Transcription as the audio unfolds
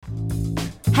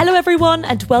Hello everyone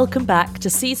and welcome back to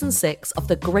Season 6 of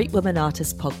the Great Women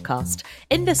Artists podcast.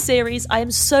 In this series, I am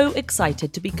so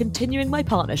excited to be continuing my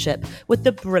partnership with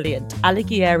the brilliant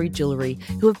Alighieri Jewellery,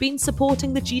 who have been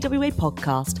supporting the GWA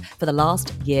podcast for the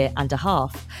last year and a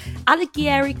half.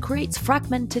 Alighieri creates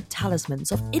fragmented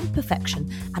talismans of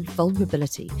imperfection and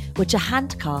vulnerability, which are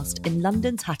hand-cast in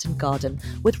London's Hatton Garden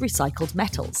with recycled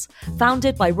metals.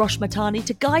 Founded by Rosh Matani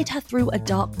to guide her through a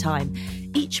dark time,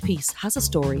 each piece has a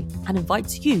story and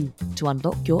invites you to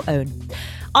unlock your own.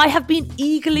 I have been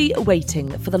eagerly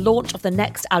waiting for the launch of the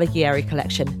next Alighieri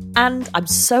collection, and I'm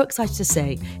so excited to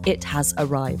say it has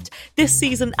arrived. This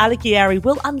season, Alighieri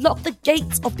will unlock the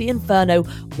gates of the Inferno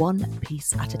one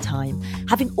piece at a time.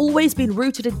 Having always been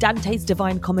rooted in Dante's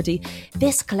Divine Comedy,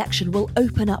 this collection will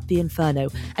open up the Inferno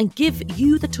and give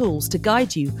you the tools to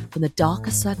guide you from the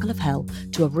darkest circle of hell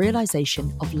to a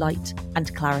realisation of light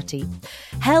and clarity.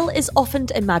 Hell is often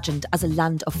imagined as a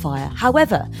land of fire.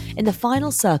 However, in the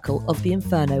final circle of the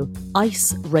Inferno,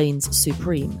 ice reigns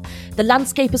supreme. The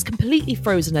landscape is completely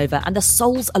frozen over and the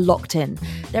souls are locked in.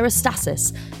 There is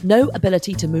stasis, no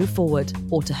ability to move forward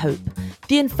or to hope.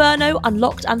 The Inferno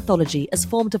Unlocked anthology is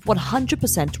formed of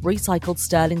 100% recycled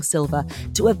sterling silver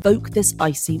to evoke this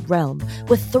icy realm,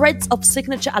 with threads of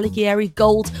signature Alighieri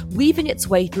gold weaving its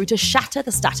way through to shatter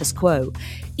the status quo.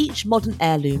 Each modern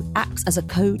heirloom acts as a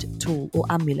code, tool or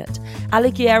amulet.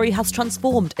 Alighieri has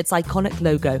transformed its iconic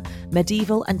logo,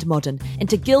 medieval and modern,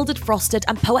 into gilded, frosted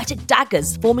and poetic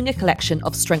daggers, forming a collection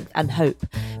of strength and hope.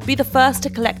 Be the first to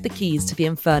collect the keys to the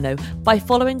Inferno by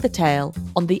following the tale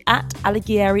on the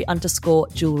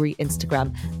 @Alighieri_jewellery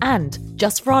Instagram. And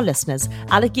just for our listeners,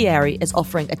 Alighieri is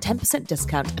offering a 10%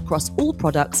 discount across all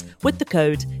products with the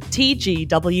code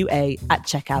TGWA at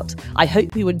checkout. I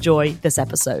hope you enjoy this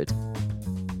episode.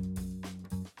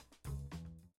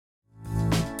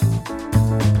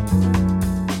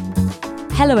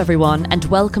 Hello everyone and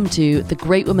welcome to the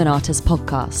Great Women Artists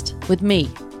podcast with me,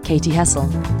 Katie Hessel.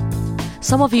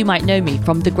 Some of you might know me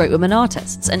from The Great Women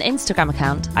Artists, an Instagram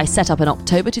account I set up in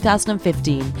October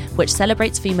 2015, which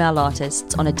celebrates female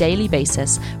artists on a daily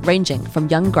basis, ranging from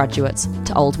young graduates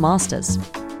to old masters.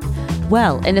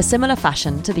 Well, in a similar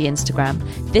fashion to the Instagram,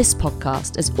 this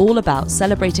podcast is all about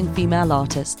celebrating female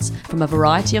artists from a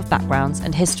variety of backgrounds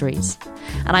and histories.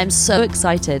 And I'm so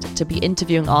excited to be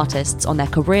interviewing artists on their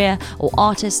career, or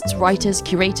artists, writers,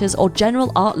 curators, or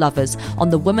general art lovers on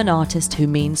the woman artist who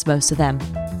means most to them.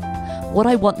 What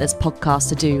I want this podcast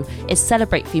to do is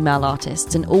celebrate female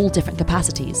artists in all different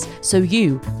capacities, so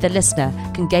you, the listener,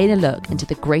 can gain a look into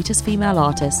the greatest female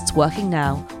artists working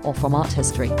now or from art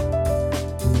history.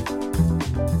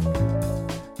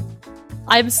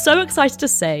 I am so excited to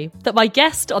say that my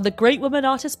guest on the Great Women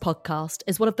Artists podcast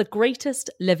is one of the greatest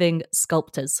living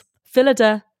sculptors,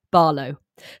 Phyllida Barlow.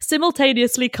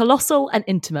 Simultaneously colossal and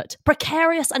intimate,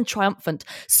 precarious and triumphant,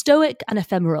 stoic and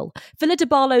ephemeral, Phyllida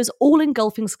Barlow's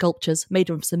all-engulfing sculptures made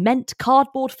from cement,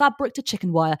 cardboard, fabric to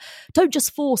chicken wire don't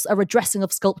just force a redressing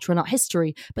of sculpture and art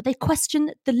history, but they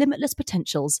question the limitless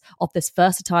potentials of this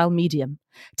versatile medium.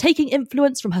 Taking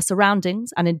influence from her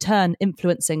surroundings and in turn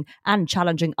influencing and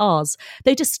challenging ours,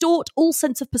 they distort all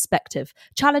sense of perspective,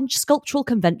 challenge sculptural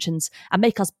conventions, and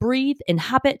make us breathe,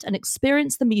 inhabit, and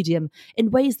experience the medium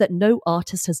in ways that no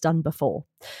artist has done before.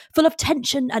 Full of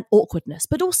tension and awkwardness,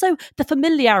 but also the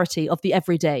familiarity of the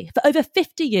everyday. For over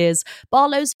 50 years,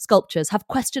 Barlow's sculptures have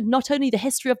questioned not only the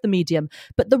history of the medium,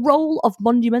 but the role of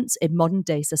monuments in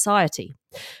modern-day society.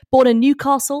 Born in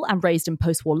Newcastle and raised in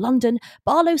post-war London,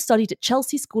 Barlow studied at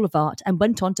Chelsea School of Art and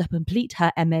went on to complete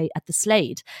her MA at the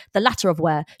Slade, the latter of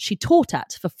where she taught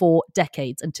at for 4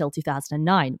 decades until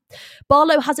 2009.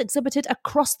 Barlow has exhibited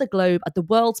across the globe at the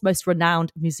world's most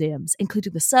renowned museums,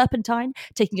 including the Serpentine,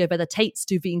 taking over the Tate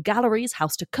Stuyvesant Gallery's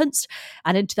Haus der Kunst,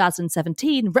 and in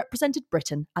 2017 represented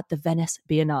Britain at the Venice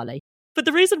Biennale. But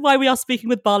the reason why we are speaking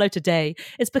with Barlow today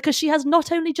is because she has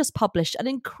not only just published an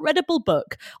incredible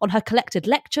book on her collected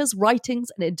lectures,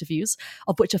 writings and interviews,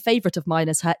 of which a favourite of mine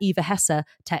is her Eva Hesse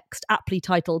text aptly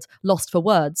titled Lost for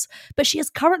Words, but she is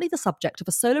currently the subject of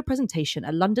a solo presentation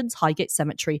at London's Highgate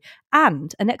Cemetery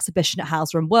and an exhibition at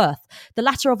Hauser and Wirth, the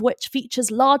latter of which features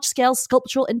large-scale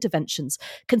sculptural interventions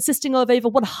consisting of over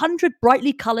 100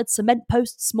 brightly coloured cement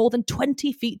posts more than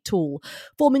 20 feet tall,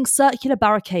 forming circular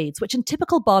barricades which in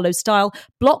typical Barlow style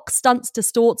blocks, stunts,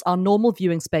 distorts our normal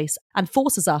viewing space and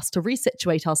forces us to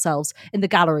resituate ourselves in the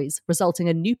galleries, resulting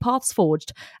in new paths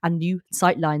forged and new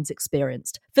sightlines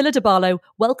experienced. Phyllida Barlow,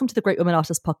 welcome to the Great Women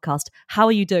Artists podcast. How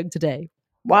are you doing today?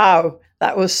 Wow,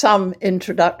 that was some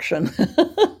introduction.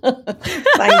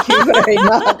 Thank you very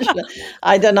much.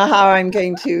 I don't know how I'm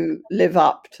going to live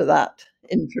up to that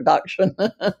introduction.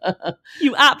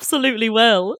 You absolutely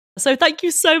will. So thank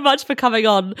you so much for coming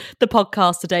on the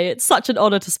podcast today. It's such an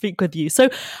honour to speak with you. So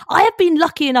I have been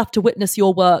lucky enough to witness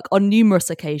your work on numerous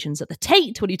occasions: at the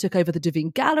Tate when you took over the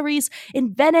Duveen Galleries,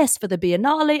 in Venice for the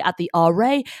Biennale, at the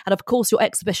RA, and of course your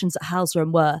exhibitions at Hauser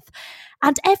and Wirth.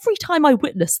 And every time I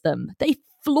witness them, they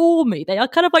floor me. They are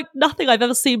kind of like nothing I've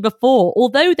ever seen before,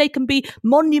 although they can be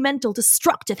monumental,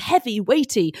 destructive, heavy,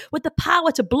 weighty, with the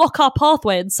power to block our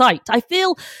pathway in sight. I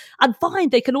feel and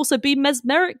find they can also be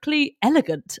mesmerically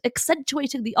elegant,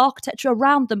 accentuating the architecture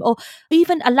around them, or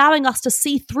even allowing us to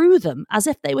see through them as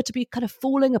if they were to be kind of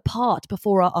falling apart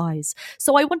before our eyes.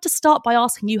 So I want to start by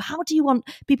asking you, how do you want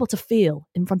people to feel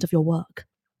in front of your work?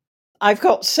 I've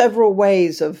got several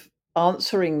ways of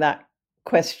answering that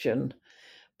question,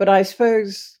 but I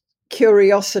suppose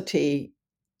curiosity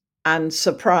and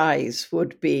surprise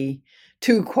would be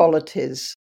two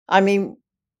qualities. I mean,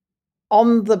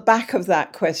 on the back of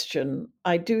that question,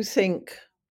 I do think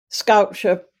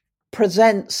sculpture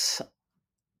presents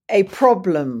a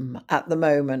problem at the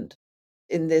moment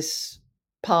in this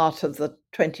part of the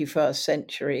 21st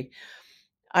century.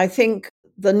 I think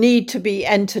the need to be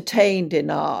entertained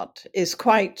in art is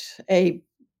quite a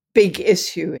big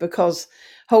issue, because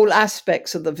whole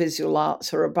aspects of the visual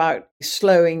arts are about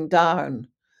slowing down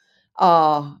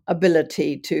our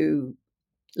ability to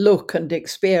look and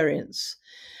experience.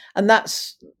 And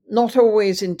that's not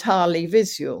always entirely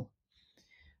visual,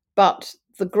 but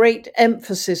the great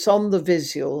emphasis on the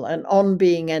visual and on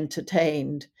being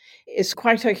entertained is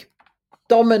quite a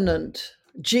dominant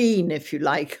gene, if you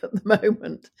like, at the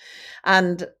moment.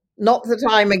 And not that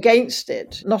I'm against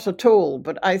it, not at all,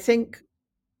 but I think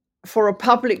for a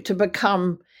public to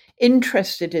become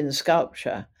interested in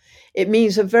sculpture, it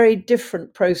means a very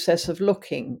different process of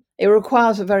looking. It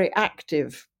requires a very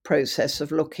active process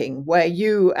of looking, where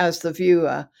you, as the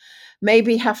viewer,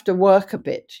 maybe have to work a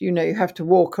bit. You know, you have to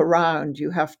walk around,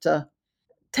 you have to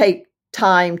take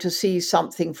time to see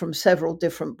something from several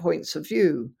different points of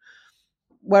view.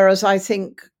 Whereas I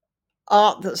think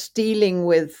art that's dealing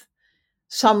with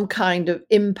some kind of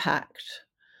impact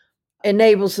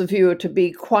enables the viewer to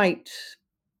be quite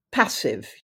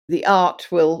passive. The art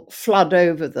will flood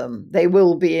over them, they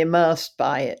will be immersed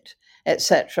by it,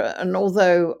 etc. And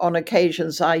although on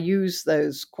occasions I use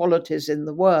those qualities in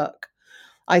the work,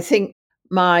 I think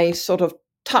my sort of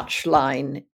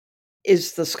touchline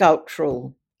is the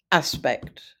sculptural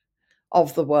aspect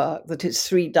of the work, that it's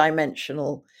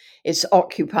three-dimensional, it's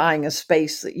occupying a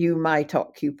space that you might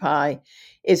occupy,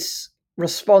 it's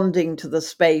responding to the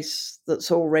space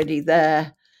that's already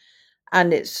there,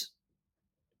 and it's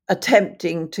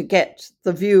attempting to get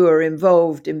the viewer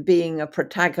involved in being a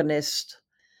protagonist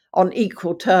on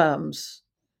equal terms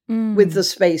with the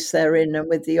space they're in and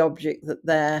with the object that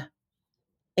they're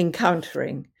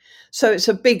encountering. So it's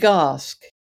a big ask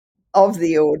of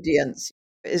the audience.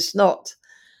 It's not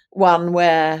one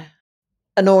where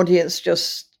an audience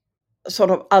just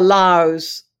sort of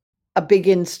allows a big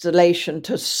installation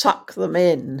to suck them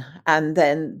in, and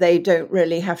then they don't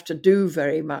really have to do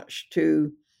very much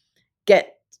to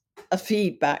get a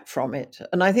feedback from it.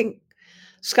 And I think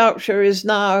sculpture is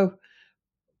now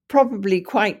probably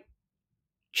quite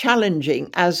challenging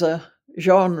as a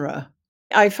genre.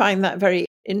 I find that very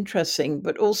interesting,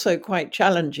 but also quite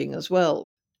challenging as well.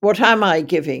 What am I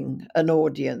giving an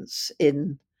audience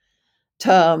in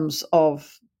terms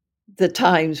of the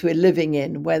times we're living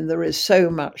in, when there is so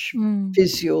much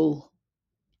visual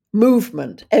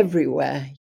movement everywhere,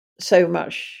 so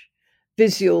much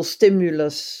visual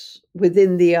stimulus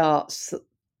within the arts that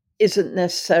isn't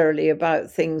necessarily about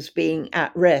things being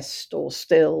at rest or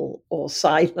still or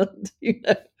silent,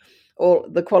 or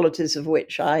the qualities of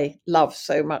which I love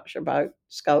so much about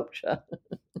sculpture.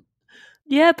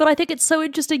 Yeah, but I think it's so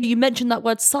interesting you mentioned that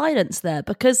word silence there,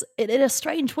 because in a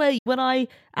strange way, when I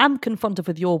am confronted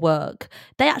with your work,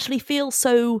 they actually feel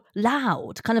so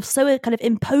loud, kind of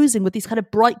imposing, with these kind of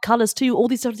bright colours too, all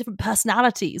these sort of different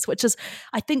personalities, which is,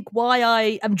 I think, why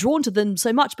I am drawn to them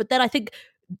so much. But then I think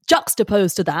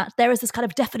juxtaposed to that, there is this kind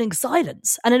of deafening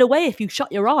silence. And in a way, if you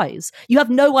shut your eyes, you have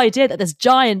no idea that this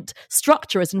giant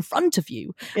structure is in front of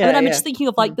you. I'm just thinking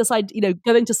of like this,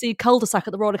 going to see Cul-de-sac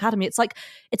at the Royal Academy. It's like,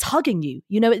 it's hugging you,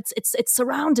 it's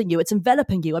surrounding you, it's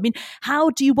enveloping you. I mean,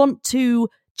 how do you want to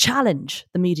challenge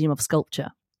the medium of sculpture?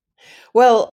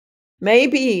 Well,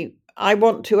 maybe I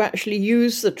want to actually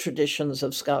use the traditions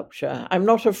of sculpture. I'm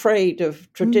not afraid of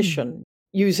tradition.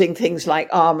 Using things like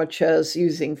armatures,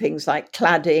 using things like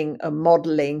cladding and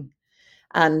modeling,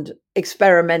 and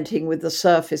experimenting with the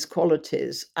surface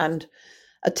qualities, and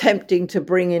attempting to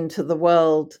bring into the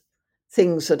world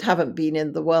things that haven't been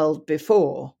in the world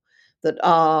before. that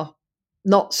are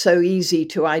not so easy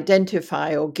to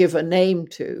identify or give a name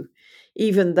to,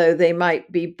 even though they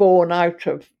might be born out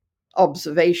of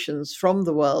observations from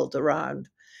the world around.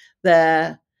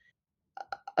 They're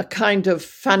a kind of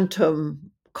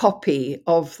phantom copy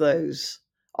of those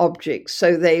objects,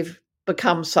 so they've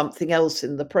become something else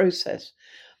in the process.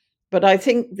 But I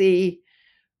think the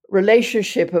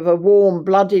relationship of a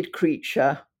warm-blooded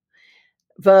creature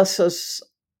versus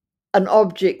an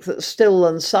object that's still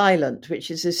and silent,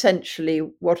 which is essentially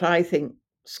what I think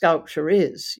sculpture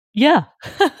is, Yeah.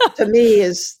 to me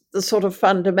is the sort of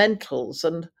fundamentals.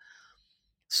 And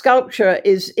sculpture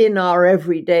is in our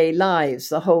everyday lives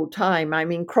the whole time. I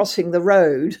mean, crossing the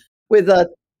road with a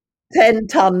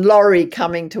 10-ton lorry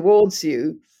coming towards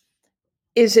you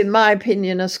is, in my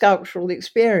opinion, a sculptural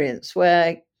experience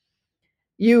where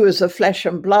you as a flesh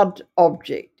and blood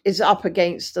object is up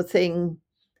against a thing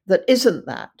that isn't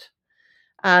that.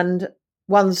 And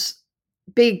one's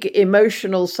big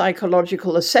emotional,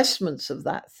 psychological assessments of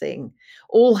that thing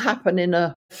all happen in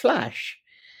a flash.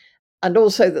 And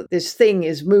also that this thing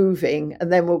is moving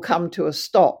and then will come to a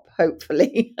stop,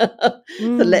 hopefully, to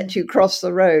let you cross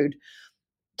the road.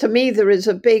 To me, there is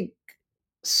a big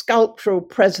sculptural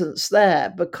presence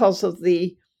there because of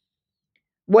the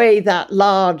way that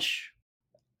large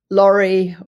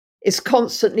lorry is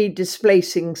constantly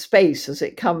displacing space as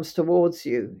it comes towards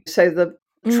you. So the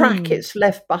track it's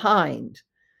left behind,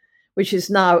 which is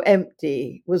now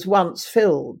empty, was once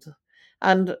filled.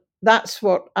 And that's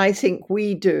what I think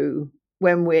we do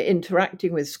when we're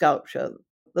interacting with sculpture.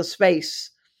 The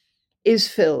space is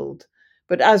filled,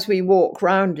 but as we walk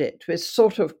around it, we're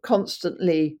sort of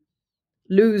constantly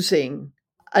losing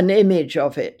an image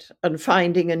of it and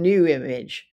finding a new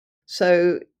image.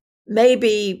 So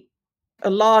maybe a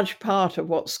large part of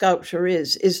what sculpture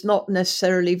is not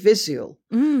necessarily visual.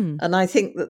 And I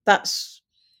think that that's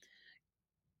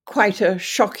quite a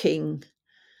shocking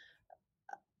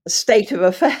state of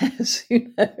affairs,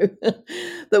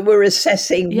 that we're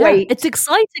assessing weight. It's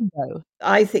exciting, though.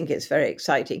 I think it's very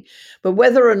exciting. But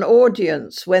whether an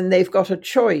audience, when they've got a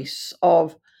choice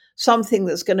of something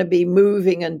that's going to be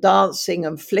moving and dancing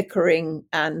and flickering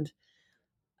and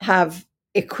have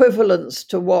equivalence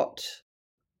to what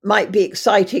might be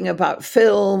exciting about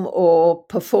film or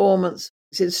performance,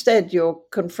 instead you're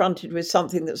confronted with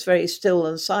something that's very still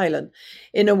and silent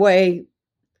in a way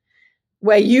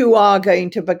where you are going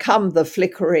to become the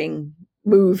flickering,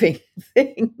 moving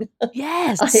thing.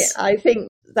 Yes. I think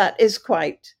that is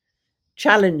quite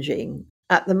challenging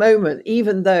at the moment,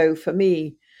 even though for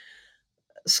me,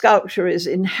 sculpture is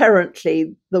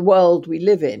inherently the world we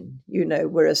live in.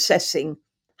 We're assessing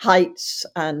heights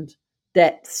and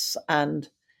depths and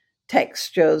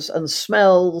textures and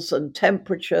smells and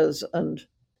temperatures and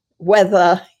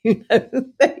weather.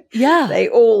 They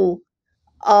all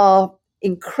are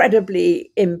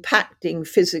incredibly impacting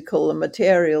physical and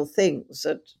material things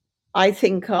that I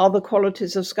think are the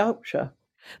qualities of sculpture.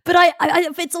 But I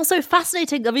it's also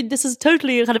fascinating. I mean, this is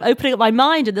totally kind of opening up my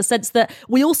mind in the sense that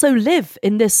we also live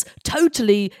in this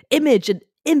totally image and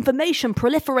information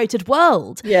proliferated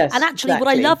world. Yes, and actually exactly.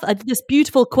 What I love, this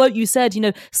beautiful quote you said,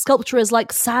 sculpture is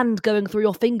like sand going through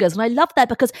your fingers. And I love that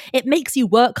because it makes you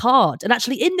work hard. And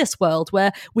actually in this world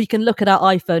where we can look at our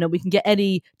iPhone and we can get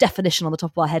any definition on the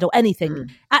top of our head or anything,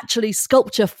 actually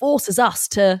sculpture forces us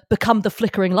to become the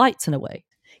flickering lights in a way.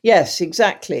 Yes,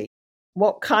 exactly.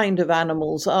 What kind of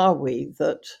animals are we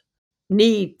that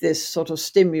need this sort of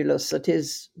stimulus that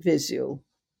is visual?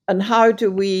 And how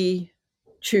do we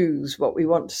choose what we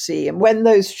want to see? And when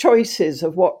those choices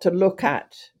of what to look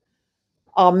at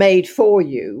are made for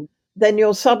you, then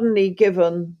you're suddenly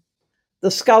given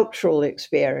the sculptural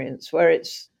experience where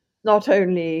it's not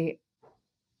only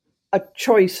a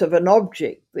choice of an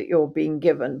object that you're being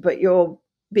given, but you're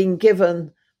being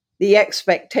given the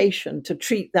expectation to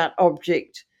treat that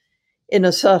object in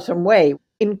a certain way,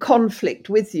 in conflict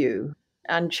with you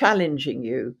and challenging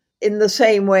you, in the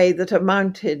same way that a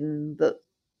mountain that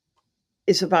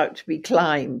is about to be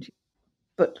climbed,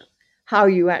 but how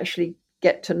you actually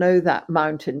get to know that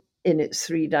mountain in its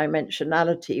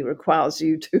three-dimensionality requires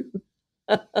you to,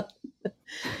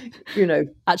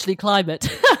 actually climb it.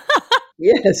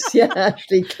 Yes, yeah,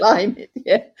 actually climb it,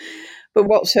 yeah. But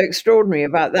what's so extraordinary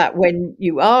about that, when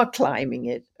you are climbing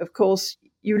it, of course,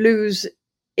 you lose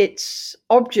its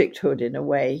objecthood in a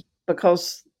way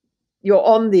because you're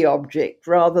on the object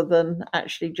rather than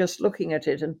actually just looking at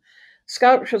it. And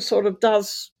sculpture sort of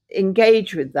does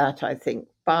engage with that, I think,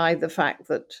 by the fact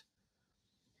that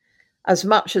as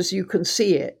much as you can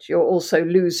see it, you're also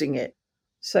losing it.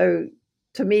 So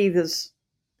to me, there's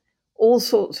all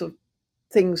sorts of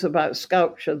things about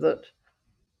sculpture that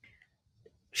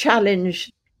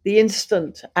challenge the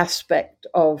instant aspect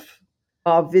of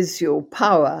our visual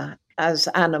power as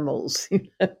animals.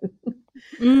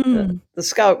 Mm. The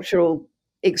sculptural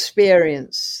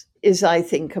experience is, I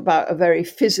think, about a very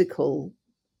physical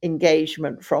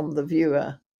engagement from the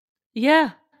viewer.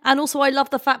 Yeah. And also, I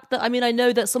love the fact that, I mean, I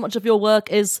know that so much of your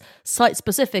work is site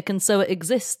specific, and so it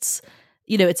exists,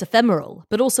 it's ephemeral,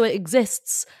 but also it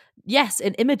exists, yes,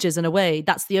 in images in a way.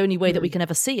 That's the only way that we can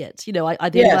ever see it. The only way I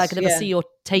Yes, can ever yeah, see your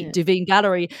Tate yeah. Duveen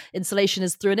Gallery installation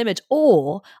is through an image,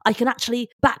 or I can actually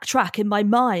backtrack in my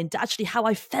mind to actually how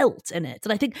I felt in it.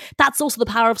 And I think that's also the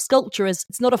power of sculpture, is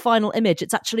it's not a final image,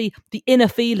 it's actually the inner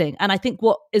feeling. And I think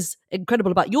what is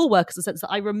incredible about your work is the sense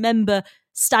that I remember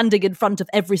standing in front of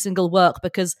every single work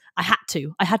because I had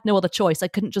to. I had no other choice. I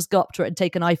couldn't just go up to it and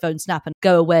take an iPhone snap and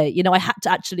go away. I had to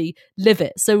actually live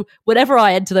it. So whenever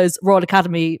I enter those Royal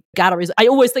Academy galleries, I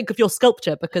always think of your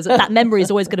sculpture because that memory is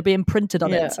always going to be imprinted on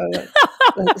Yeah, it.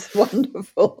 oh, that's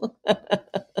wonderful.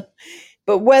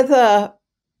 But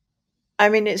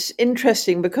it's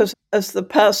interesting because as the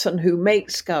person who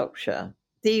makes sculpture,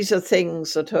 these are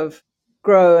things that have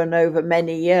grown over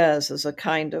many years as a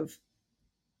kind of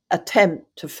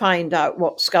attempt to find out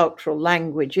what sculptural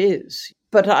language is.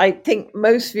 But I think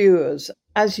most viewers,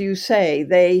 as you say,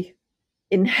 they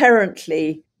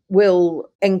inherently will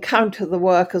encounter the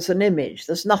work as an image.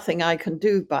 There's nothing I can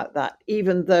do about that,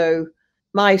 even though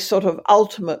my sort of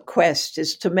ultimate quest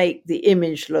is to make the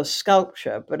imageless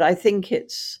sculpture. But I think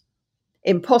it's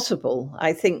impossible.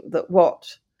 I think that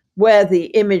where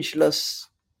the imageless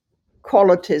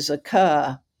qualities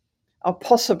occur are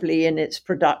possibly in its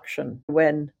production,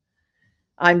 when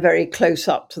I'm very close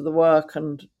up to the work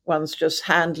and one's just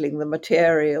handling the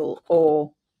material,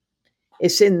 or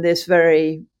it's in this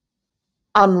very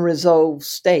unresolved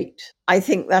state. I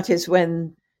think that is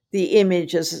when the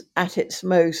image is at its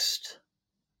most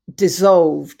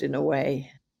dissolved in a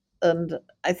way. And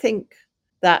I think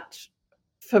that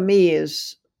for me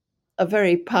is a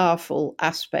very powerful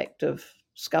aspect of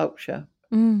sculpture.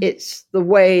 Mm. It's the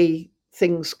way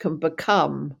things can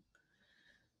become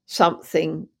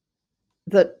something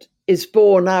that is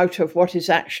born out of what is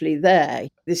actually there.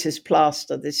 This is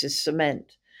plaster, this is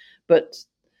cement. But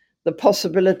the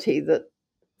possibility that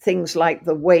things like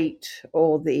the weight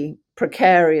or the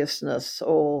precariousness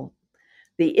or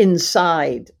the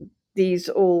inside, these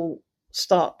all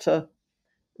start to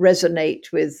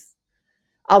resonate with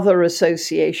other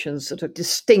associations that are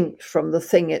distinct from the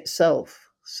thing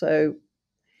itself. So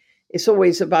it's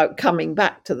always about coming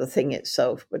back to the thing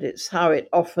itself, but it's how it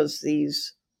offers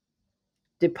these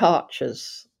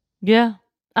departures. Yeah,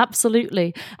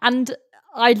 absolutely. And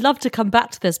I'd love to come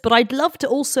back to this, but I'd love to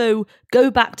also go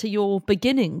back to your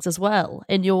beginnings as well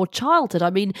in your childhood. I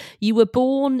mean, you were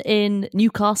born in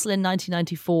Newcastle in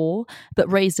 1994,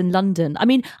 but raised in London. I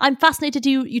mean, I'm fascinated.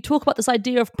 You talk about this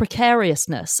idea of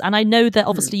precariousness, and I know that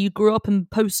obviously you grew up in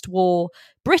post-war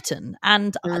Britain,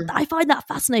 and I find that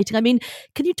fascinating. I mean,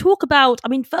 can you talk about,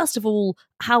 first of all,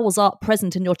 how was art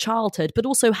present in your childhood, but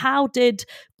also how did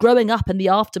growing up in the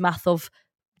aftermath of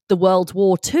the World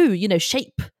War II,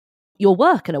 shape your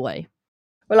work in a way?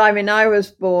 Well, I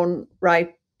was born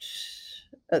right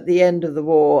at the end of the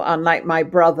war, unlike my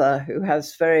brother, who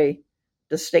has very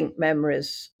distinct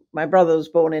memories. My brother was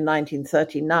born in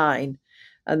 1939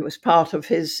 and was part of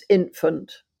his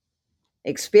infant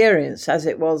experience, as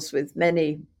it was with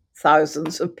many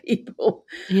thousands of people.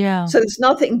 Yeah. So there's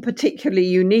nothing particularly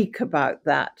unique about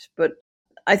that. But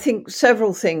I think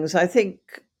several things. I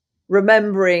think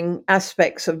remembering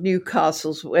aspects of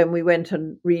Newcastle's when we went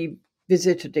and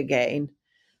revisited again,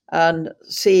 and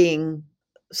seeing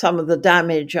some of the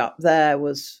damage up there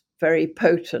was very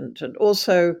potent. And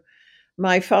also,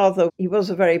 my father, he was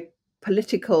a very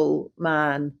political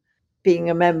man, being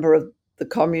a member of the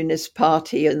Communist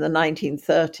Party in the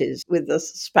 1930s with the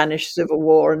Spanish Civil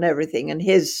War and everything. And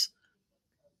his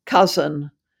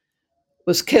cousin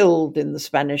was killed in the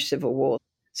Spanish Civil War.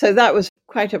 So that was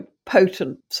quite a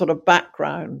potent sort of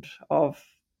background of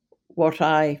what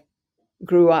I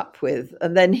grew up with.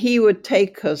 And then he would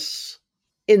take us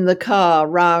in the car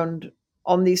round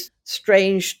on these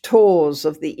strange tours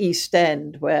of the East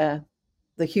End where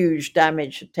the huge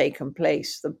damage had taken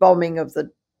place, the bombing of the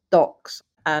docks.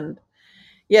 And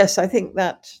yes, I think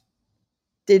that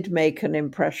did make an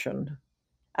impression,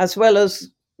 as well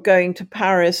as going to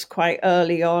Paris quite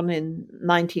early on in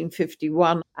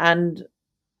 1951 and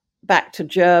back to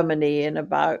Germany in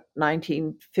about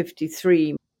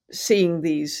 1953, seeing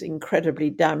these incredibly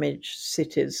damaged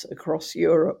cities across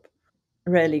Europe.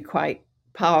 Really quite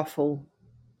powerful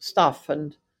stuff.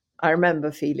 And I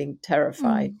remember feeling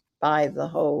terrified Mm. by the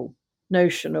whole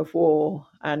notion of war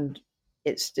and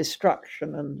its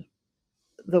destruction, and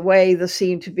the way there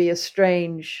seemed to be a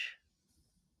strange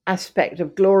aspect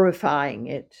of glorifying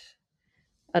it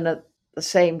and at the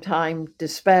same time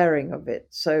despairing of it.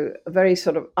 So a very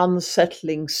sort of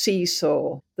unsettling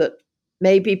seesaw that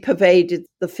maybe pervaded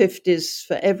the 50s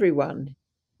for everyone.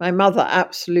 My mother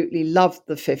absolutely loved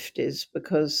the 50s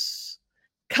because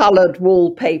coloured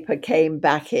wallpaper came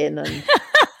back in, and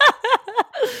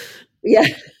yeah.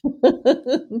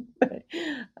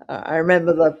 I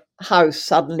remember the house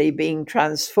suddenly being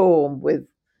transformed with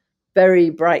very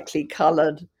brightly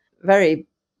coloured, very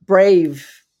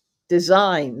brave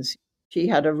designs. She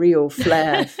had a real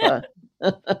flair for.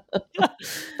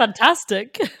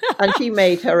 Fantastic. And she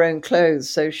made her own clothes,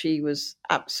 so she was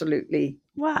absolutely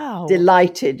Wow.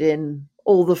 delighted in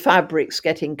all the fabrics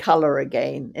getting colour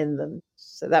again in them.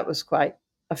 So that was quite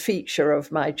a feature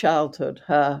of my childhood,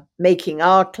 her making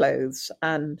our clothes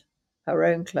and her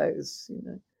own clothes, you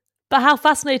know. But how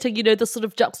fascinating, the sort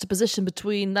of juxtaposition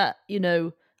between that,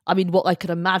 I mean, what I could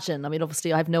imagine. I mean,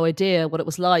 obviously, I have no idea what it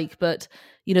was like, but,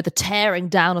 the tearing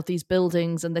down of these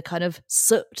buildings and the kind of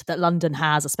soot that London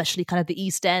has, especially kind of the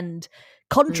East End,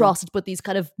 contrasted with these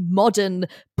kind of modern,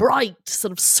 bright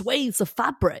sort of swathes of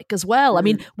fabric as well. I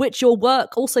mean, which your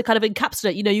work also kind of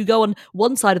encapsulate. You go on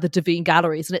one side of the Devine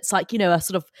Galleries and it's like, a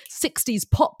sort of 60s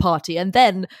pop party. And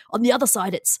then on the other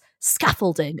side, it's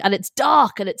scaffolding and it's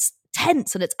dark and it's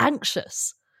tense and it's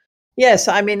anxious. Yes,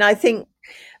 I mean, I think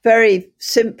very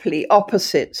simply,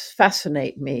 opposites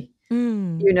fascinate me.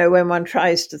 When one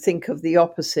tries to think of the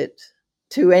opposite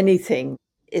to anything,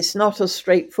 it's not as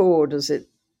straightforward as it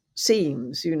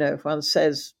seems. If one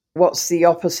says, what's the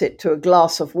opposite to a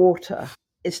glass of water?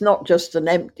 It's not just an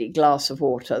empty glass of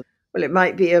water. Well, it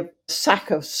might be a sack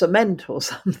of cement or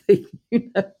something,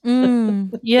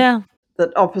 Yeah.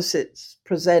 That opposites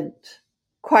present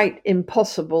quite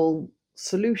impossible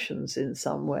solutions in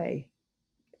some way.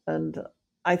 And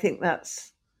I think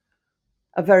that's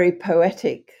a very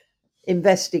poetic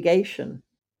investigation.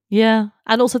 Yeah.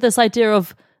 And also this idea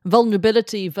of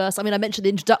vulnerability versus, I mean, I mentioned the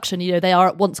introduction, they are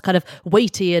at once kind of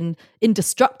weighty and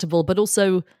indestructible, but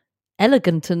also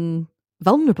elegant and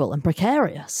vulnerable and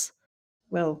precarious.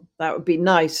 Well, that would be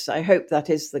nice. I hope that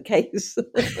is the case.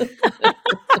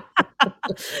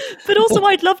 But also,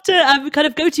 I'd love to kind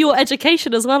of go to your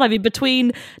education as well. I mean, between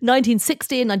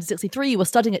 1960 and 1963, you were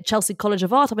studying at Chelsea College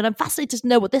of Art. I mean, I'm fascinated to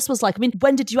know what this was like. I mean,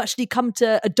 when did you actually come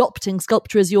to adopting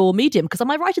sculpture as your medium? Because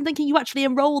am I right in thinking you actually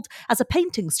enrolled as a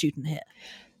painting student here?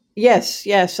 Yes.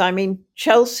 I mean,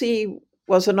 Chelsea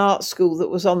was an art school that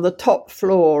was on the top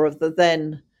floor of the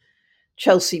then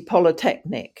Chelsea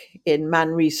Polytechnic in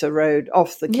Manresa Road,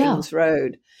 off the King's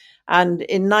Road. And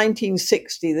in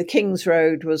 1960, the King's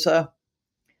Road was a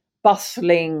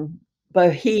bustling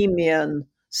bohemian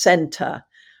centre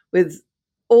with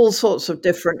all sorts of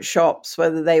different shops,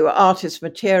 whether they were artist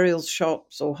materials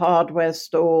shops or hardware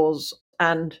stores,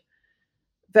 and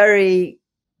very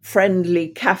friendly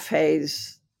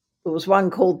cafes. There was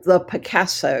one called the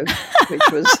Picasso,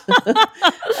 which was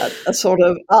a sort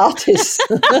of artist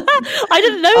I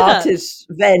didn't know artist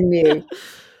venue.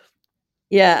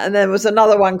 Yeah, and there was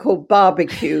another one called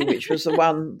Barbecue, which was the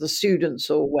one the students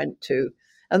all went to.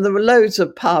 And there were loads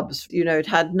of pubs, it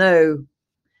had no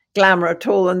glamour at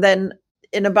all. And then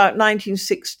in about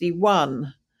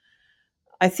 1961,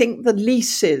 I think the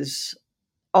leases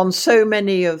on so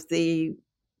many of the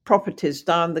properties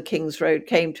down the King's Road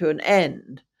came to an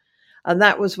end. And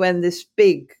that was when this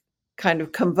big kind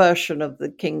of conversion of the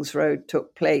King's Road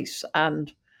took place.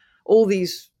 And all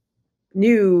these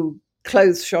new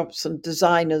clothes shops and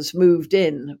designers moved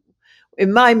in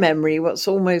my memory, what's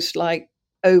almost like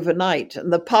overnight.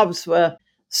 And the pubs were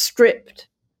stripped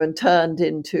and turned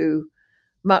into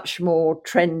much more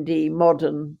trendy,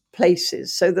 modern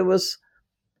places. So there was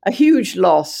a huge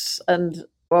loss and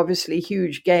obviously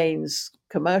huge gains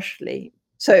commercially.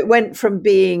 So it went from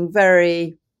being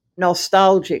very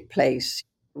nostalgic place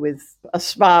with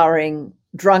aspiring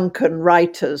drunken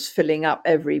writers filling up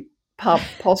every pub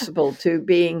possible to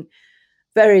being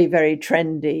very, very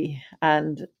trendy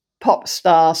and pop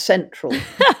star central.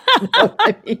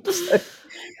 I mean?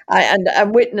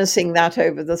 And witnessing that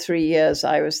over the 3 years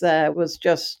I was there was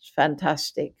just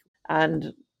fantastic.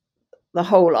 And the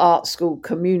whole art school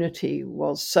community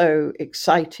was so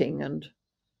exciting and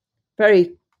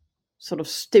very sort of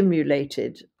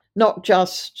stimulated, not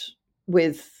just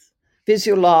with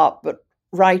visual art, but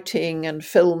writing and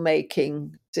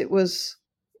filmmaking. It was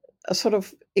a sort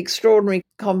of extraordinary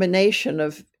combination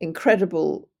of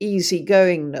incredible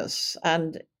easygoingness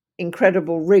and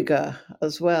incredible rigor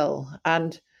as well.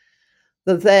 And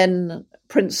the then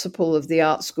principal of the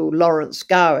art school, Lawrence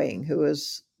Gowing, who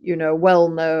was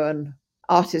well-known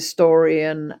art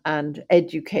historian and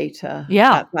educator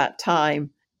Yeah. at that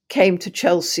time, came to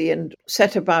Chelsea and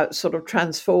set about sort of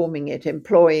transforming it,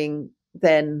 employing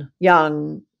then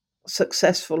young,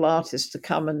 successful artists to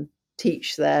come and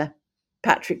teach there.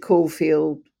 Patrick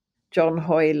Caulfield, John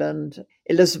Hoyland,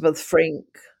 Elizabeth Frink,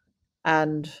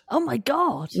 and Oh my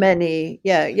God. many,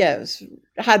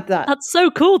 had that. That's so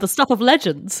cool. The stuff of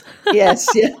legends. Yes,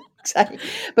 yeah, exactly.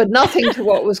 But nothing to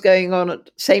what was going on at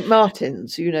St.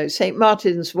 Martin's. St.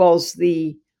 Martin's was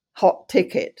the hot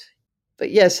ticket.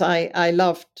 But yes, I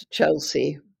loved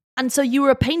Chelsea. And so you were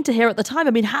a painter here at the time.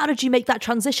 I mean, how did you make that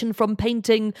transition from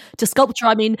painting to sculpture?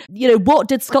 I mean, what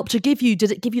did sculpture give you?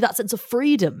 Did it give you that sense of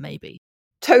freedom, maybe?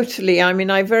 Totally. I mean,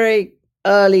 I very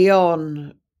early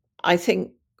on, I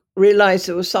think, realized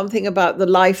there was something about the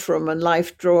life room and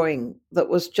life drawing that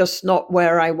was just not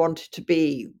where I wanted to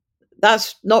be.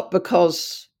 That's not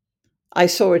because I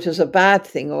saw it as a bad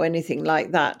thing or anything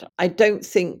like that. I don't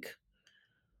think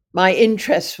my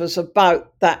interest was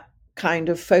about that kind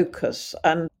of focus.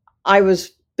 And I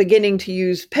was beginning to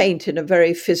use paint in a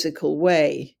very physical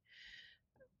way.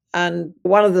 And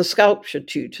one of the sculpture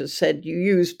tutors said, "You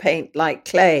use paint like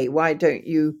clay. Why don't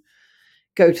you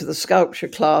go to the sculpture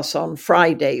class on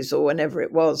Fridays," or whenever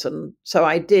it was? And so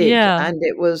I did. Yeah. And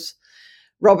it was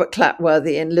Robert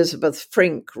Clapworthy and Elizabeth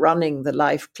Frink running the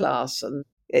life class. And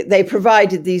they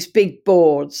provided these big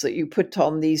boards that you put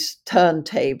on these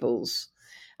turntables.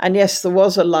 And yes, there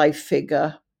was a life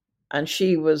figure, and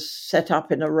she was set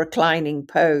up in a reclining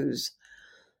pose.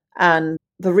 And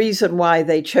the reason why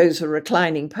they chose a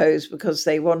reclining pose because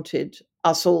they wanted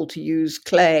us all to use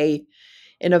clay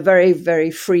in a very, very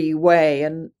free way.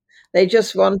 And they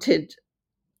just wanted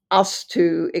us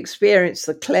to experience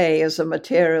the clay as a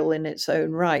material in its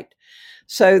own right.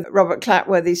 So Robert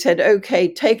Clapworthy said,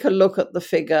 "Okay, take a look at the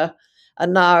figure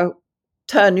and now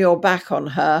turn your back on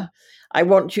her. I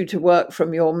want you to work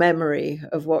from your memory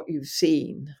of what you've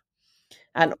seen.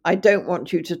 And I don't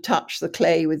want you to touch the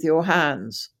clay with your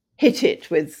hands. Hit it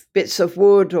with bits of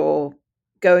wood or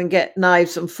go and get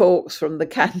knives and forks from the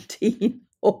canteen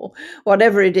or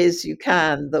whatever it is you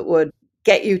can that would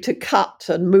get you to cut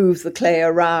and move the clay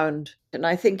around." And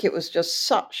I think it was just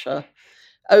such a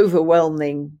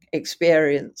overwhelming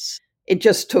experience. It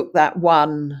just took that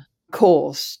one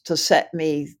course to set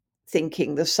me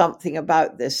thinking there's something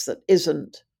about this that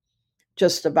isn't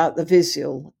just about the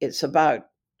visual, it's about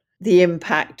the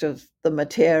impact of the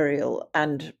material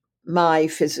and my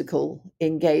physical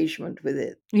engagement with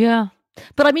it. Yeah.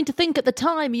 But I mean, to think at the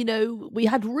time, we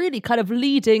had really kind of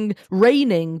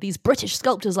reigning, these British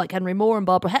sculptors like Henry Moore and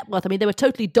Barbara Hepworth. I mean, they were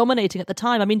totally dominating at the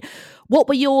time. I mean, what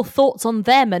were your thoughts on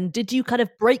them? And did you kind of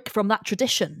break from that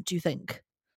tradition, do you think?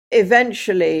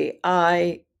 Eventually,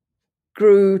 I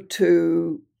grew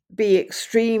to be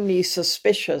extremely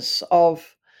suspicious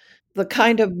of the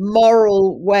kind of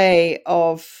moral way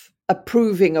of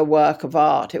approving a work of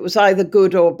art. It was either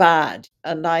good or bad.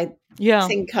 And I Yeah.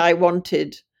 think I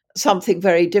wanted something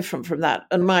very different from that.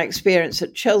 And my experience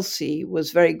at Chelsea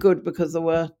was very good because there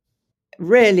were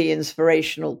really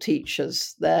inspirational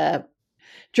teachers there.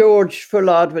 George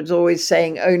Fullard was always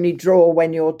saying, "Only draw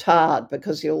when you're tired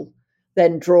because you'll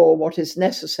then draw what is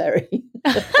necessary."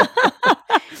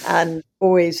 And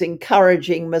always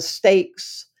encouraging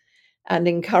mistakes and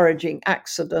encouraging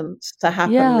accidents to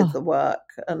happen Yeah. with the work.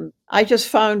 And I just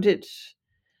found it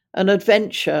an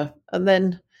adventure. And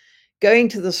then going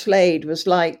to the Slade was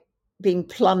like being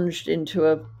plunged into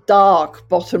a dark,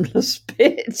 bottomless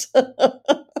pit.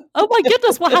 Oh my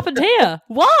goodness, what happened here?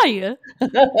 Why?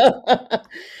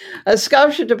 A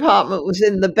sculpture department was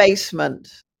in the basement.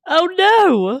 Oh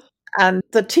no. And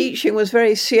the teaching was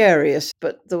very serious,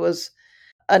 but there was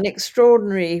an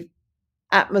extraordinary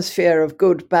atmosphere of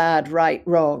good, bad, right,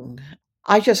 wrong.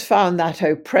 I just found that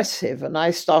oppressive, and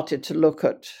I started to look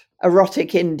at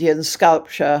erotic Indian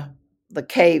sculpture, the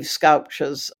cave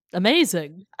sculptures,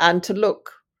 Amazing. and to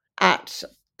look at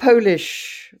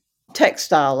Polish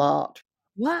textile art,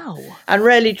 Wow. and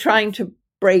really trying to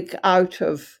break out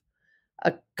of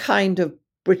a kind of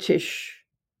British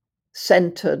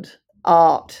centered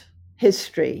art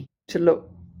history to look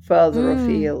further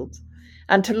afield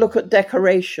and to look at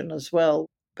decoration as well.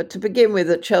 But to begin with,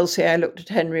 at Chelsea, I looked at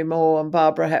Henry Moore and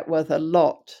Barbara Hepworth a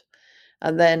lot,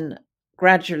 and then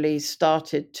gradually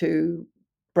started to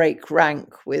break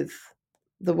rank with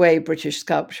the way British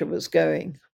sculpture was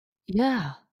going.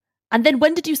 Yeah. And then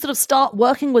when did you sort of start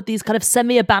working with these kind of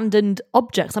semi-abandoned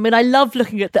objects? I mean, I love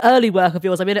looking at the early work of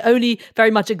yours. I mean, it only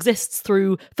very much exists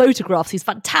through photographs, these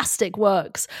fantastic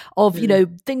works of,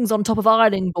 things on top of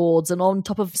ironing boards and on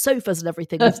top of sofas and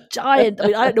everything. These giant, I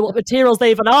mean, I don't know what materials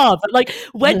they even are, but like,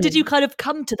 when did you kind of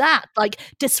come to that? Like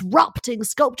disrupting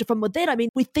sculpture from within? I mean,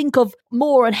 we think of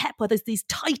Moore and Hepworth as these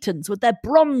titans with their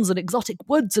bronze and exotic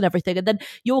woods and everything. And then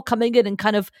you're coming in and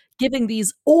kind of giving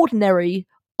these ordinary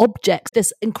objects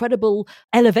this incredible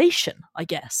elevation, I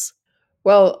guess.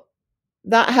 Well,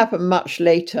 that happened much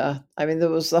later. I mean, there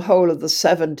was the whole of the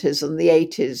 70s and the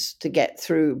 80s to get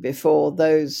through before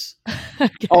those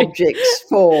Okay. objects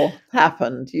four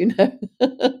happened,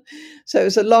 So it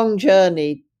was a long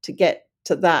journey to get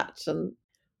to that. And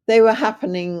they were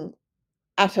happening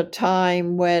at a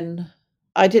time when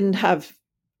I didn't have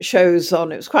shows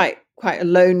on. It was quite a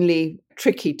lonely,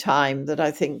 tricky time that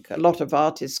I think a lot of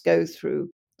artists go through,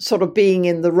 sort of being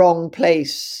in the wrong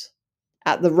place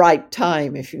at the right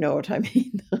time, if you know what I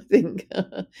mean. I think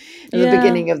in the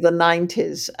beginning of the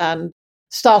 90s, and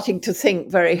starting to think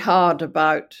very hard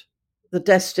about the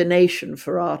destination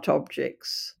for art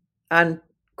objects and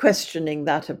questioning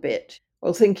that a bit.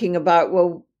 Well, thinking about,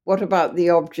 well, what about the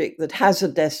object that has a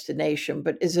destination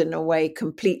but is in a way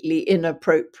completely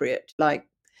inappropriate? Like,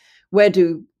 where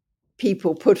do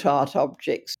people put art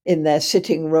objects in their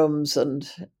sitting rooms, and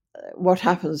what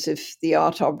happens if the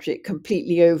art object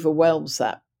completely overwhelms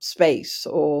that space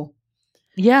or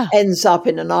ends up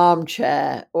in an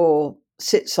armchair or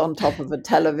sits on top of a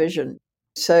television?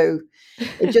 So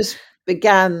it just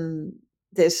began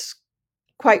this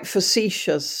quite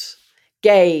facetious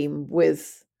game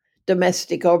with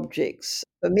domestic objects.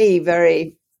 For me,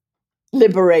 very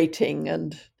liberating,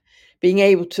 and being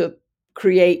able to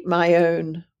create my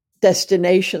own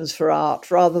destinations for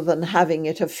art rather than having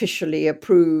it officially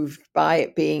approved by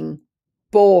it being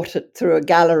bought through a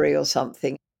gallery or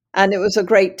something. And it was a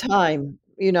great time.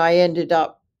 I ended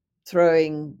up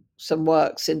throwing some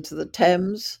works into the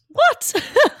Thames. What?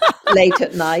 Late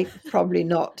at night, probably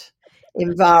not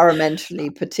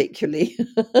environmentally particularly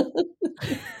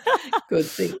good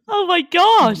thing. Oh my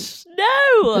gosh,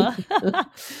 no!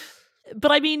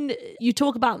 But I mean, you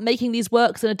talk about making these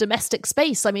works in a domestic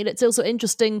space. I mean, it's also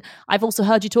interesting. I've also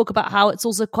heard you talk about how it's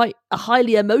also quite a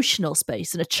highly emotional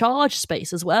space and a charged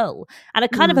space as well. And a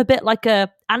kind of a bit like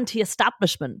a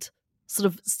anti-establishment sort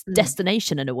of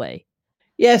destination in a way.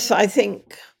 Yes, I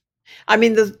think, I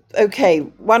mean,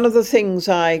 one of the things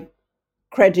I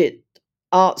credit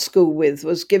art school with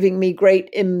was giving me great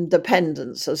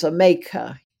independence as a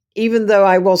maker. Even though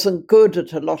I wasn't good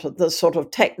at a lot of the sort of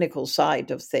technical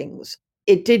side of things,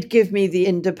 it did give me the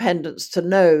independence to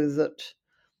know that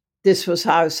this was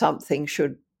how something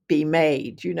should be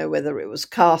made, whether it was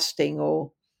casting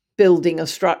or building a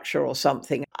structure or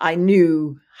something. I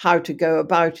knew how to go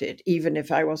about it, even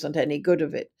if I wasn't any good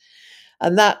at it.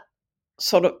 And that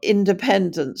sort of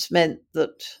independence meant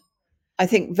that I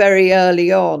think very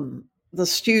early on, the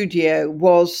studio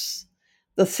was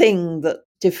the thing that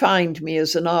defined me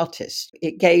as an artist.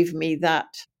 It gave me that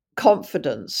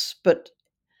confidence, but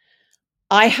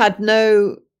I had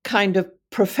no kind of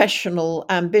professional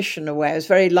ambition away. I was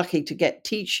very lucky to get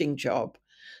teaching job.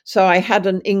 So I had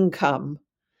an income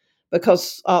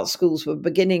because art schools were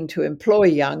beginning to employ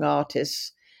young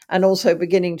artists and also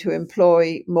beginning to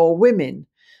employ more women.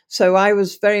 So I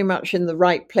was very much in the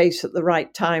right place at the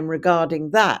right time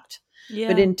regarding that. Yeah.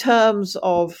 But in terms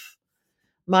of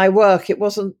my work, it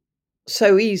wasn't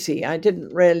so easy. I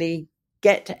didn't really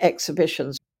get to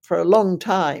exhibitions for a long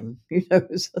time. It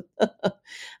was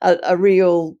a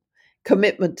real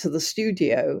commitment to the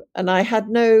studio. And I had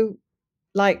no,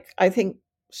 like I think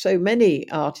so many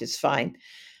artists find,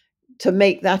 to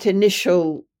make that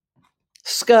initial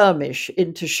skirmish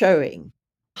into showing.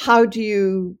 How do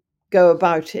you go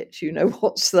about it?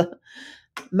 What's the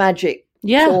magic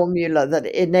formula that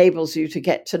enables you to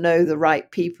get to know the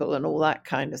right people and all that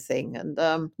kind of thing? And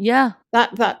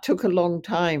that took a long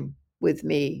time with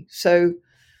me. So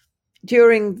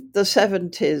during the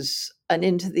 70s and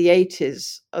into the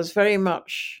 80s, I was very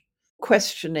much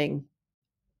questioning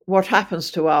what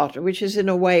happens to art, which is in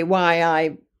a way why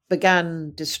I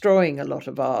began destroying a lot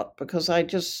of art, because I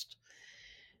just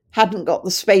hadn't got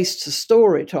the space to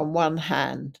store it on one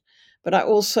hand. But I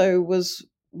also was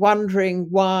wondering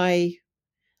why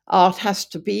art has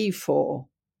to be for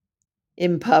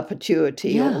in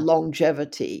perpetuity or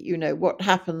longevity. What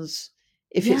happens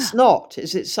if it's not?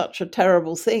 Is it such a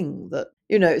terrible thing that,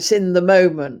 it's in the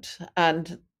moment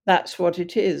and that's what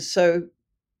it is? So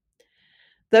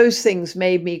those things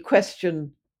made me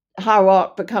question how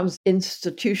art becomes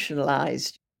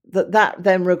institutionalized. that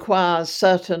then requires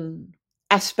certain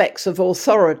aspects of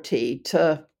authority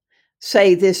to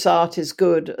say this art is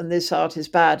good and this art is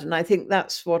bad. And I think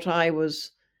that's what I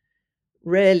was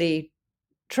really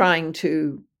trying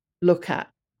to look at.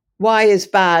 Why is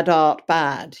bad art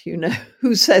bad?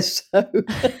 Who says so?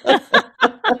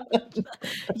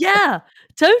 Yeah,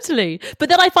 totally. But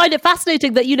then I find it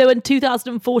fascinating that, in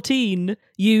 2014,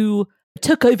 you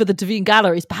took over the Devine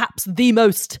Galleries, perhaps the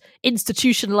most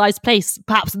institutionalized place,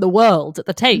 perhaps in the world, at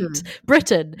the Tate,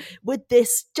 Britain, with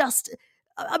this just.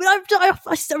 I mean,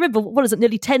 I still remember, what is it,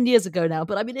 nearly 10 years ago now,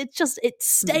 but I mean, it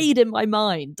stayed in my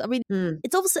mind. I mean,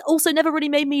 it's also never really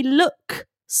made me look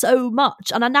so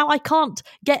much. And now I can't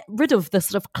get rid of the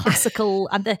sort of classical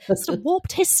and the sort of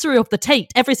warped history of the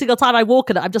Tate. Every single time I walk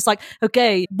in it, I'm just like,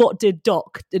 okay, what did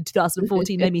Doc in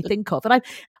 2014 make me think of? And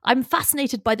I'm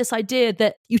fascinated by this idea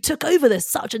that you took over this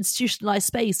such institutionalized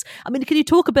space. I mean, can you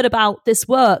talk a bit about this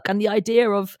work and the idea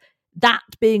of that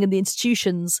being in the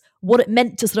institutions, what it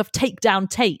meant to sort of take down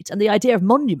Tate, and the idea of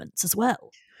monuments as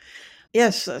well?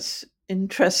 Yes, that's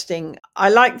interesting. I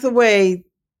like the way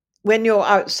when you're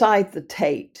outside the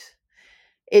Tate,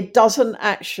 it doesn't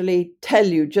actually tell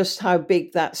you just how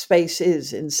big that space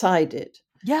is inside it.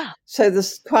 Yeah. So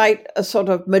there's quite a sort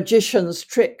of magician's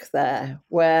trick there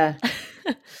where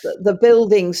the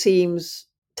building seems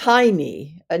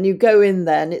tiny and you go in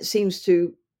there and it seems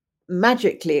to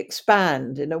magically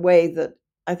expand in a way that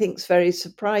I think is very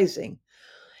surprising.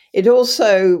 It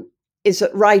also is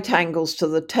at right angles to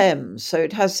the Thames, so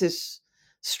it has this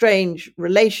strange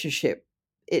relationship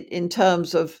in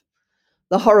terms of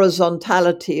the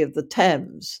horizontality of the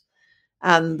Thames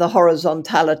and the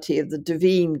horizontality of the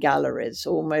Devine Galleries,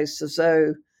 almost as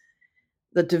though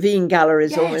the Devine Gallery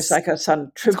is almost like a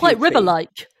sun tributary. It's quite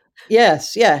river-like.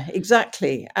 Yes, yeah,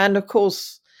 exactly. And of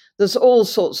course, there's all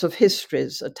sorts of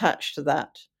histories attached to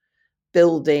that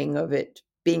building, of it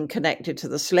being connected to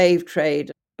the slave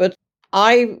trade. But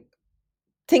I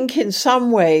think in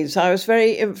some ways I was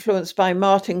very influenced by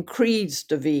Martin Creed's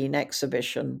Devine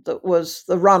exhibition that was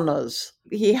the runners.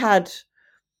 He had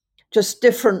just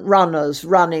different runners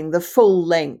running the full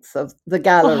length of the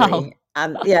gallery. Wow.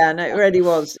 And it really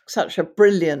was such a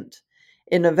brilliant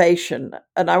innovation.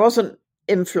 And I wasn't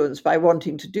influenced by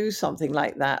wanting to do something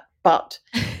like that. But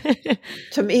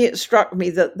to me, it struck me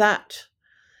that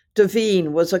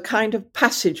Devine was a kind of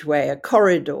passageway, a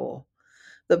corridor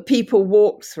that people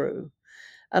walked through.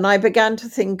 And I began to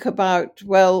think about,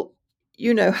 well,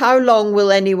 how long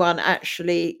will anyone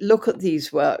actually look at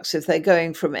these works if they're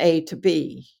going from A to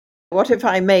B? What if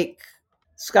I make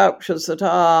sculptures that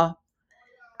are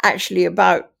actually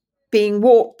about being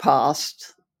walked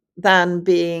past than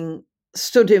being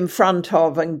stood in front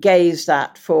of and gazed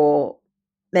at for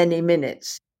many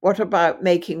minutes? What about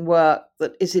making work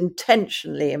that is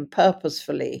intentionally and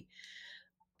purposefully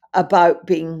about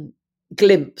being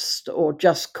glimpsed or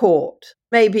just caught?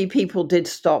 Maybe people did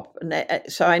stop. And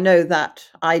so I know that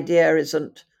idea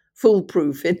isn't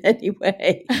foolproof in any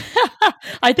way.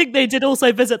 I think they did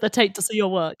also visit the Tate to see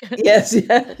your work. Yes,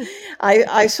 yeah.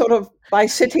 I sort of, by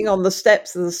sitting on the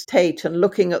steps of the Tate and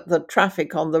looking at the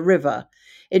traffic on the river,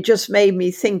 it just made me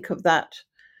think of that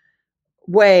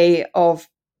way of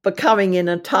becoming in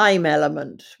a time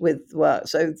element with work.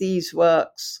 So these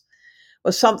works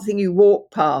were something you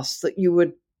walk past that you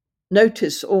would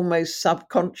notice almost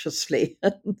subconsciously.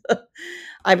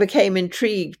 I became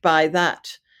intrigued by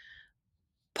that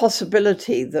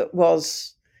possibility that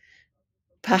was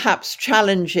perhaps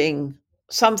challenging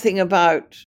something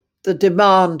about the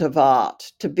demand of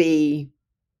art to be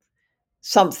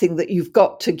something that you've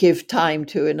got to give time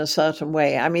to in a certain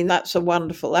way. I mean, that's a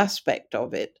wonderful aspect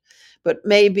of it, but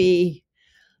maybe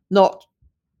not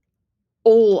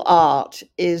all art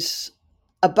is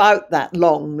about that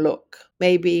long look.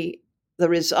 Maybe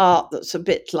there is art that's a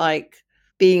bit like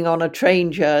being on a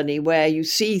train journey where you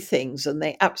see things and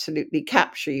they absolutely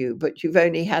capture you, but you've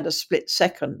only had a split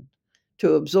second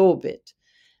to absorb it.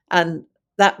 And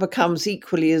that becomes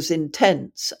equally as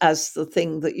intense as the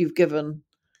thing that you've given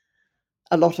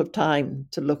a lot of time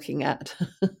to looking at.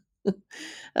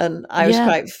 And I was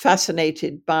quite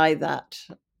fascinated by that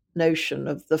notion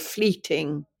of the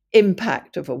fleeting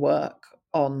impact of a work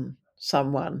on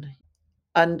someone,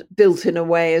 and built in a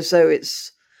way as though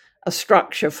it's a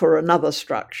structure for another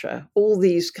structure. All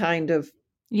these kind of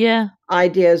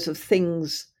ideas of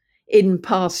things in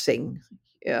passing,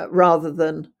 rather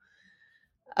than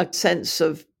a sense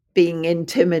of being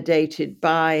intimidated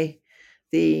by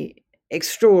the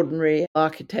extraordinary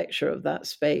architecture of that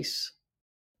space.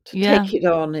 To take it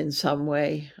on in some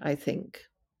way, I think,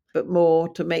 but more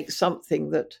to make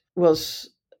something that was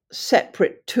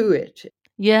separate to it.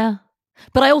 Yeah.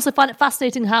 But I also find it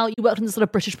fascinating how you worked in the sort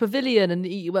of British Pavilion and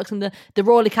you worked in the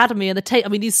Royal Academy and the Tate. I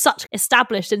mean, these such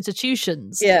established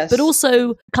institutions, but Yes.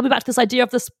 also coming back to this idea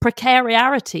of this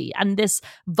precariety and this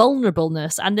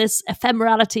vulnerableness and this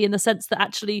ephemerality in the sense that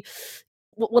actually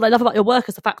what I love about your work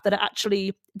is the fact that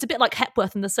it's a bit like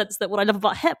Hepworth in the sense that what I love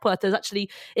about Hepworth is actually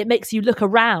it makes you look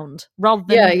around rather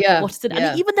than what is it. I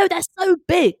mean, even though they're so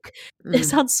big, it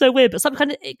sounds so weird, but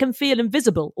it can feel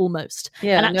invisible almost.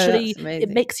 Yeah, And no, actually that's amazing.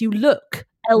 it makes you look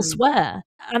elsewhere.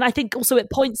 And I think also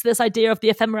it points to this idea of the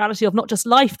ephemerality of not just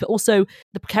life, but also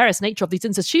the precarious nature of these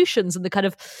institutions and the kind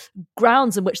of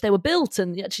grounds in which they were built,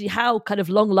 and actually how kind of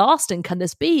long lasting can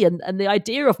this be, and the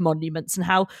idea of monuments and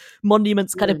how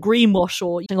monuments kind of greenwash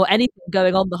or anything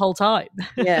going on the whole time.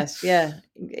 Yes, yeah,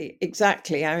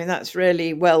 exactly. I mean, that's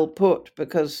really well put,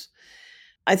 because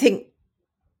I think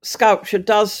sculpture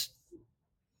does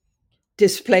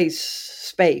displace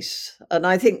space. And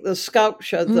I think the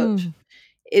sculpture that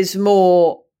is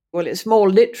more, well, it's more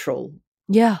literal.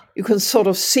 Yeah. You can sort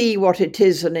of see what it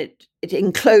is, and it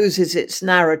encloses its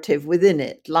narrative within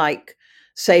it, like,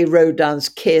 say, Rodin's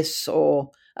Kiss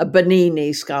or a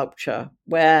Bernini sculpture,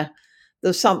 where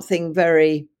there's something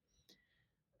very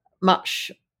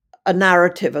much a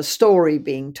narrative, a story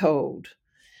being told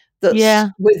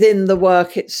that's within the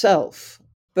work itself.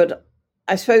 But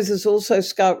I suppose there's also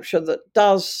sculpture that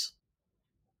does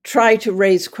try to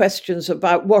raise questions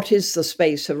about what is the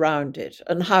space around it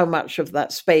and how much of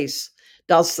that space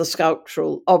does the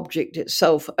sculptural object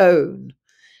itself own,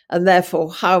 and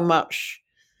therefore how much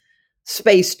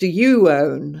space do you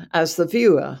own as the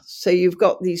viewer. So you've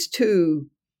got these two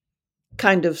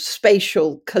kind of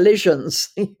spatial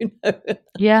collisions.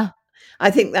 Yeah.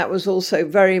 I think that was also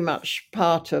very much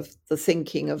part of the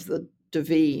thinking of the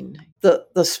Devine,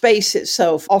 that the space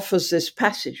itself offers this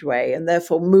passageway, and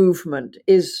therefore movement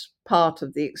is part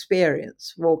of the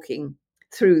experience, walking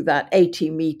through that 80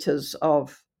 meters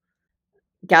of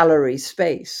gallery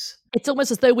space. It's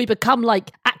almost as though we become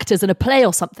like actors in a play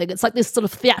or something. It's like this sort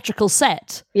of theatrical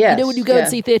set. Yes, when you go and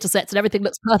see theatre sets and everything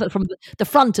looks perfect from the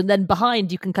front, and then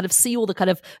behind you can kind of see all the kind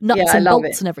of nuts and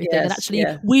bolts and everything. Yes, and actually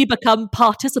we become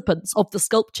participants of the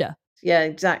sculpture. Yeah,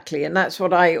 exactly. And that's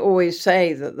what I always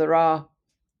say, that there are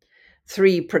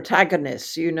three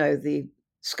protagonists, the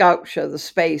sculpture, the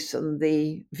space, and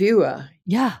the viewer.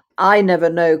 Yeah. I never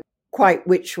know quite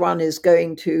which one is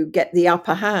going to get the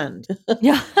upper hand.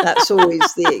 Yeah. That's always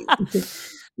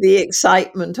the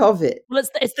excitement of it. Well,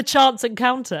 it's the chance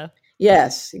encounter.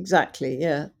 Yes, exactly.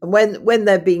 Yeah. And when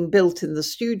they're being built in the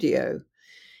studio,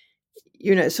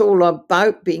 it's all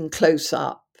about being close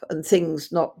up and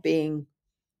things not being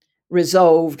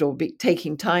resolved or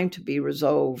taking time to be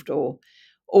resolved, or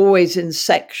always in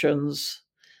sections.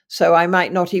 So I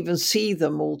might not even see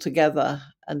them all together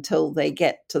until they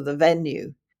get to the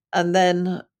venue. And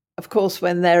then, of course,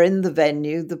 when they're in the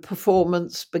venue, the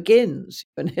performance begins.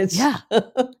 And it's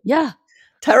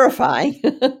terrifying.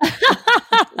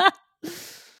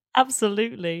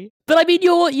 Absolutely. But I mean,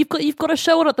 you've got a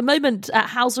show on at the moment at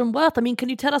Hauser and Wirth. I mean, can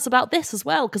you tell us about this as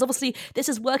well? Because obviously this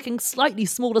is working slightly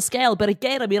smaller scale, but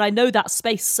again, I mean, I know that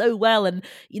space so well, and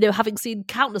having seen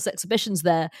countless exhibitions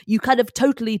there, you kind of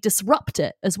totally disrupt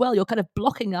it as well. You're kind of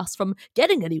blocking us from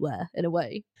getting anywhere in a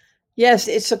way. Yes,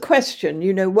 it's a question,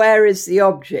 where is the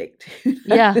object?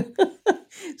 Yeah.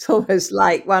 It's almost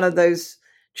like one of those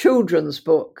children's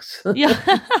books.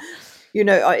 Yeah.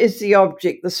 Is the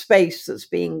object the space that's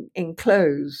being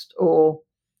enclosed, or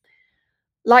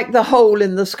like the hole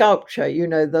in the sculpture,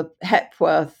 the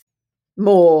Hepworth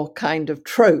Moore kind of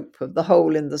trope of the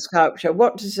hole in the sculpture?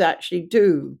 What does it actually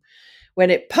do when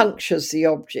it punctures the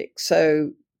object?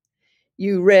 So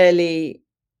you really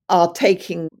are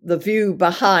taking the view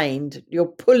behind, you're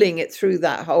pulling it through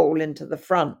that hole into the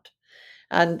front.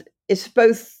 And it's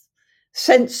both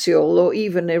sensual or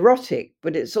even erotic,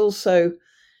 but it's also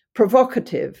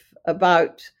provocative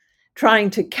about trying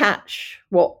to catch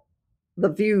what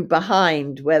the view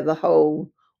behind, where the hole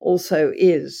also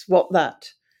is, what that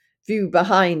view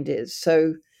behind is.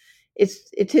 So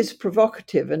it is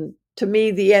provocative. And to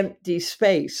me, the empty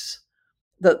space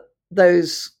that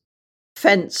those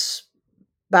fence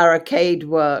barricade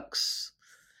works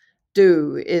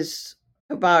do is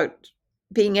about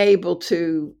being able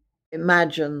to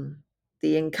imagine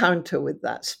the encounter with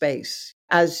that space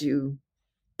as you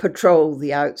patrol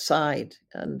the outside,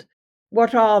 and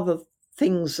what are the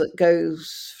things that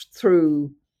goes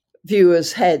through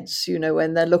viewers' heads,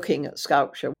 when they're looking at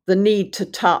sculpture. The need to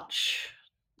touch,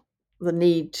 the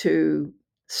need to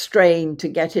strain to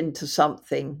get into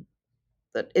something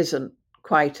that isn't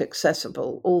quite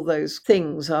accessible. All those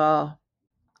things are,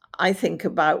 I think,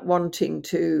 about wanting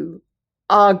to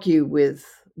argue with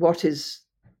what is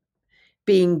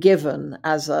being given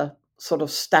as a sort of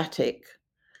static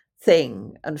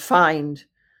thing and find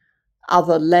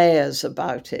other layers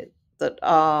about it that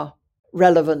are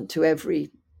relevant to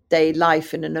everyday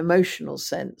life in an emotional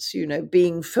sense,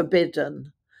 being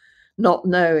forbidden, not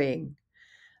knowing,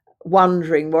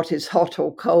 wondering what is hot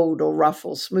or cold or rough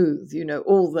or smooth,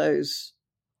 all those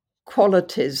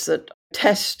qualities that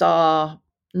test our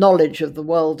knowledge of the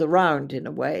world around in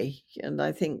a way. And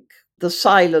I think the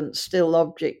silent, still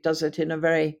object does it in a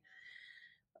very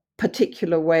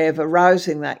particular way of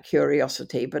arousing that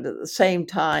curiosity, but at the same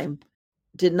time,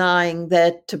 denying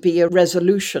there to be a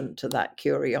resolution to that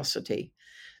curiosity.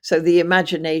 So the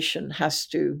imagination has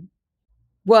to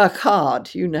work hard.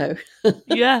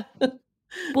 Yeah.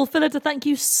 Well, Phyllida, thank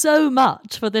you so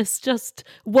much for this just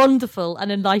wonderful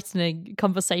and enlightening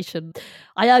conversation.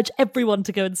 I urge everyone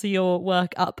to go and see your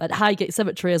work up at Highgate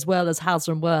Cemetery as well as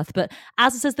Hauser and Wirth. But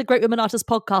as it says the Great Women Artists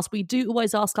podcast, we do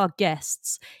always ask our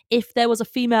guests if there was a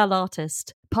female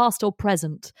artist, past or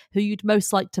present, who you'd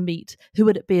most like to meet, who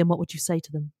would it be and what would you say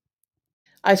to them?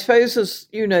 I suppose as,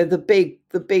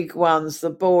 the big ones, the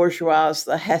Bourgeois,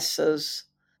 the Hessers,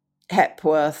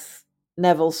 Hepworth,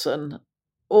 Nevelson,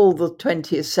 all the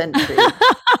 20th century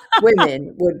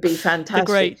women would be fantastic.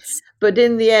 The greats. But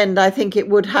in the end, I think it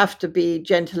would have to be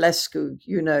Gentilescu,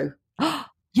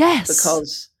 Yes.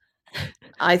 Because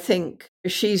I think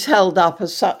she's held up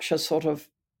as such a sort of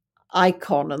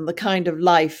icon, and the kind of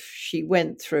life she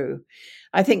went through,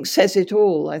 I think, says it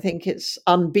all. I think it's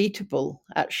unbeatable,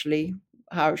 actually,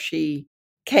 how she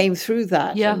came through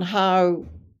that and how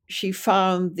she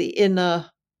found the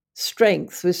inner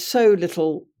strength with so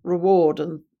little reward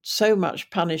and so much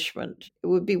punishment. It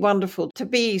would be wonderful to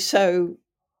be so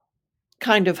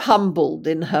kind of humbled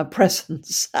in her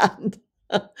presence and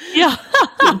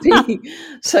to be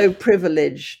so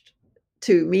privileged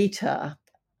to meet her.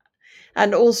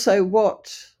 And also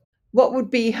what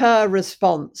would be her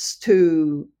response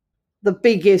to the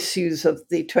big issues of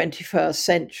the 21st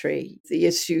century, the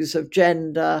issues of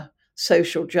gender,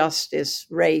 social justice,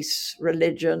 race,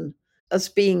 religion, as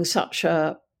being such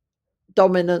a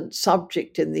dominant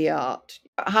subject in the art?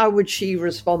 How would she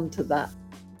respond to that?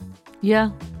 Yeah,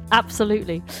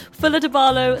 absolutely. Phyllida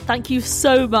Barlow, thank you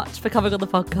so much for coming on the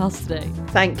podcast today.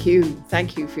 Thank you.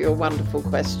 Thank you for your wonderful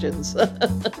questions.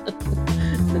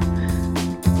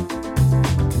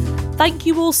 Thank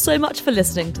you all so much for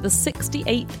listening to the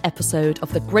 68th episode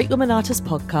of the Great Women Artists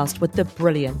podcast with the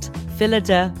brilliant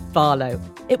Phyllida Barlow.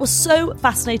 It was so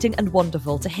fascinating and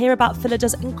wonderful to hear about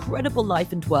Phyllida's incredible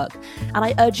life and work, and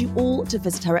I urge you all to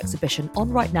visit her exhibition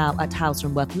on right now at Hauser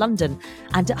and Wirth London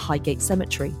and at Highgate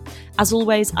Cemetery. As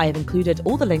always, I have included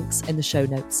all the links in the show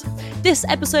notes. This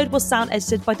episode was sound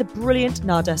edited by the brilliant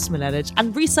Nada Smilenic,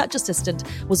 and research assistant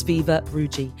was Viva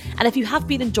Ruji. And if you have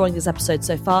been enjoying this episode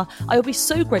so far, I would be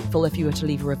so grateful if you were to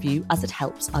leave a review, as it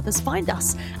helps others find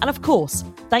us. And of course,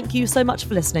 thank you so much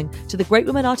for listening to the Great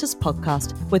Women Artists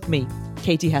podcast with me,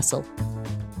 Katie Hessel.